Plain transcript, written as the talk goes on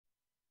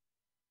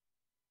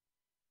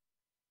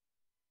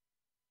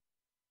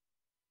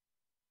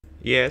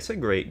Yeah, it's a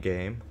great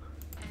game.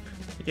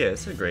 Yeah,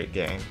 it's a great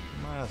game.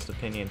 In my honest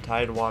opinion,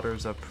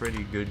 Tidewater's a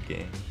pretty good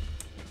game.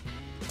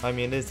 I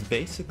mean, it's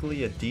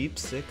basically a Deep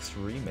Six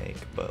remake,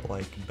 but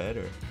like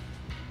better.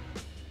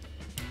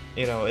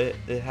 You know, it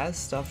has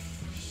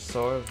stuff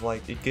sort of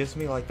like, it gives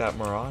me like that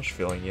Mirage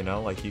feeling, you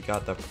know? Like you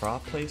got the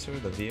prop placer,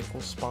 the vehicle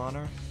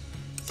spawner.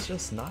 It's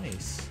just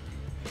nice.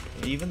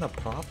 Even the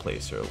prop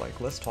placer,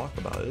 like let's talk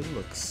about it. It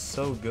looks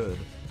so good.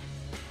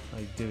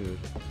 Like dude,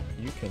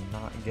 you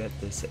cannot get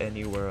this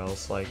anywhere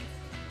else. Like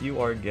you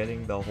are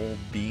getting the whole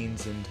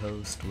beans and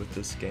toast with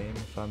this game,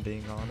 if I'm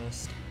being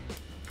honest.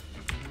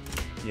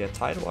 Yeah,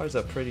 Tidewater's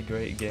a pretty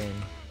great game.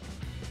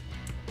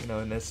 You know,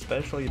 and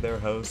especially their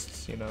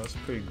hosts, you know, it's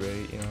pretty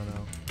great, you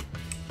know.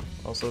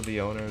 Also,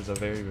 the owner is a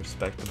very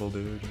respectable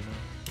dude, you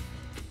know.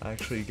 I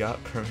actually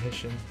got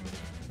permission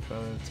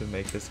to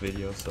make this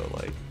video, so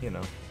like, you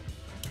know.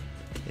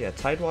 Yeah,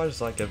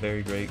 Tidewater's like a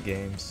very great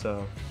game,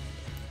 so,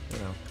 you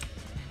know.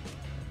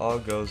 All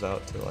goes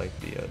out to like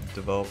the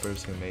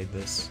developers who made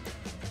this.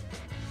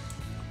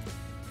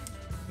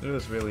 It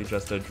was really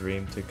just a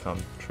dream to come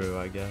true,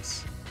 I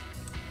guess.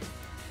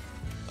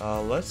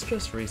 Let's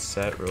just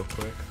reset real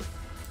quick,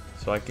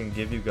 so I can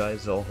give you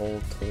guys a whole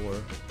tour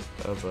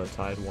of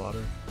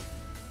Tidewater.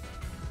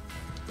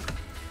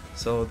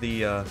 So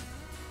the,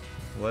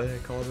 what did I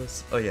call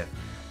this? Oh yeah,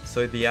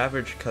 so the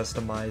average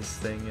customized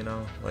thing, you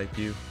know, like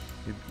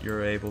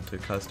you're able to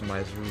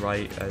customize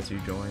right as you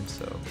join,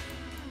 so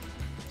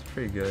it's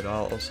pretty good. I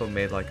also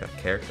made like a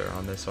character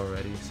on this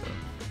already, so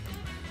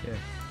yeah,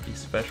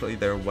 especially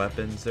their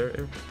weapons,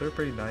 they're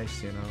pretty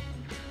nice, you know.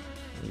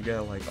 You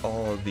get like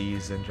all of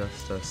these in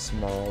just a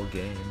small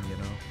game, you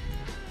know.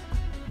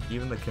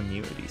 Even the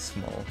community's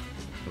small,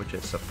 which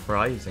is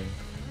surprising.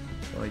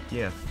 Like,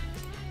 yeah.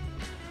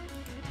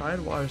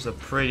 Tidewater's a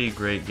pretty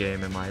great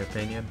game in my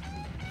opinion.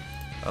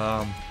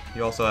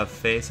 You also have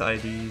face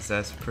IDs,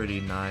 that's pretty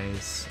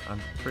nice. I'm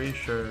pretty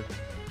sure...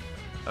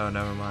 Oh,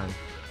 never mind.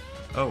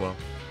 Oh well.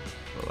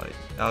 But like,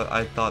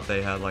 I thought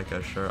they had like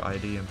a shirt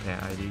ID and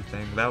pant ID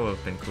thing. That would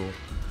have been cool.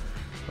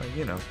 But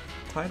you know,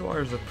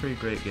 Tidewater's a pretty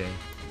great game.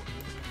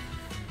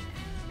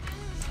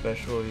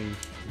 Especially,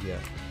 yeah.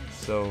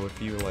 So if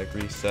you like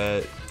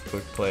reset,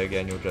 click play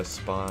again, you'll just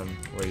spawn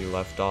where you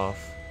left off.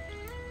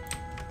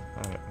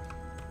 Alright.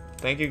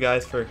 Thank you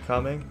guys for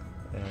coming,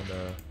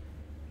 and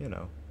you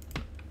know,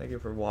 thank you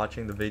for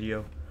watching the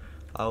video.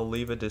 I'll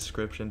leave a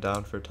description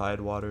down for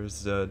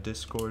Tidewater's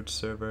Discord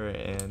server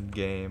and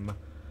game.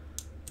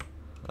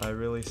 I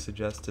really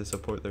suggest to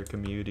support their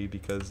community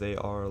because they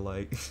are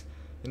like,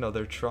 you know,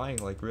 they're trying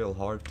like real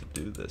hard to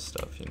do this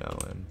stuff, you know,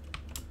 and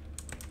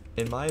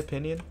in my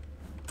opinion,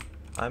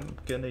 I'm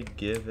gonna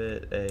give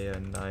it a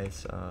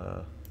nice,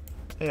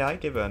 hey, I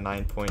give it a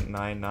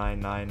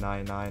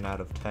 9.99999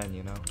 out of 10,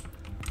 you know.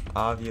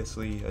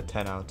 Obviously a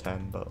 10 out of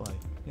 10, but like,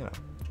 you know,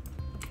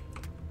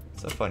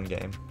 it's a fun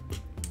game.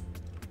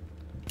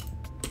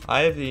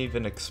 I haven't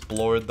even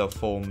explored the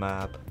full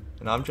map,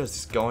 and I'm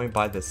just going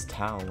by this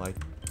town, like,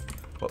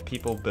 what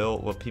people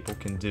built, what people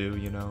can do,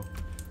 you know.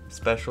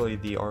 Especially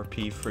the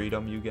RP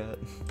freedom you get.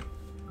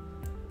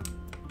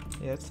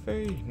 Yeah, it's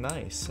very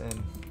nice,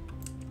 and,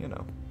 you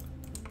know.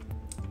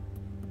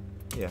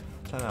 Yeah,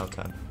 10 out of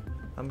 10.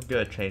 I'm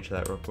gonna change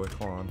that real quick,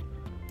 hold on.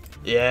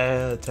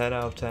 Yeah, 10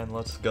 out of 10,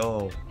 let's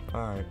go.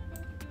 Alright.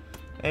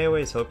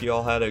 Anyways, hope you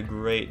all had a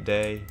great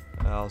day.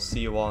 I'll see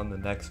you all in the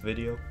next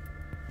video.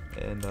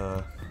 And,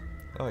 oh,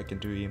 I can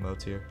do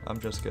emotes here. I'm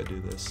just gonna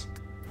do this.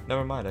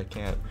 Never mind, I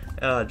can't.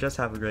 Just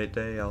have a great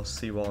day. I'll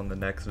see you all in the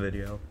next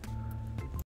video.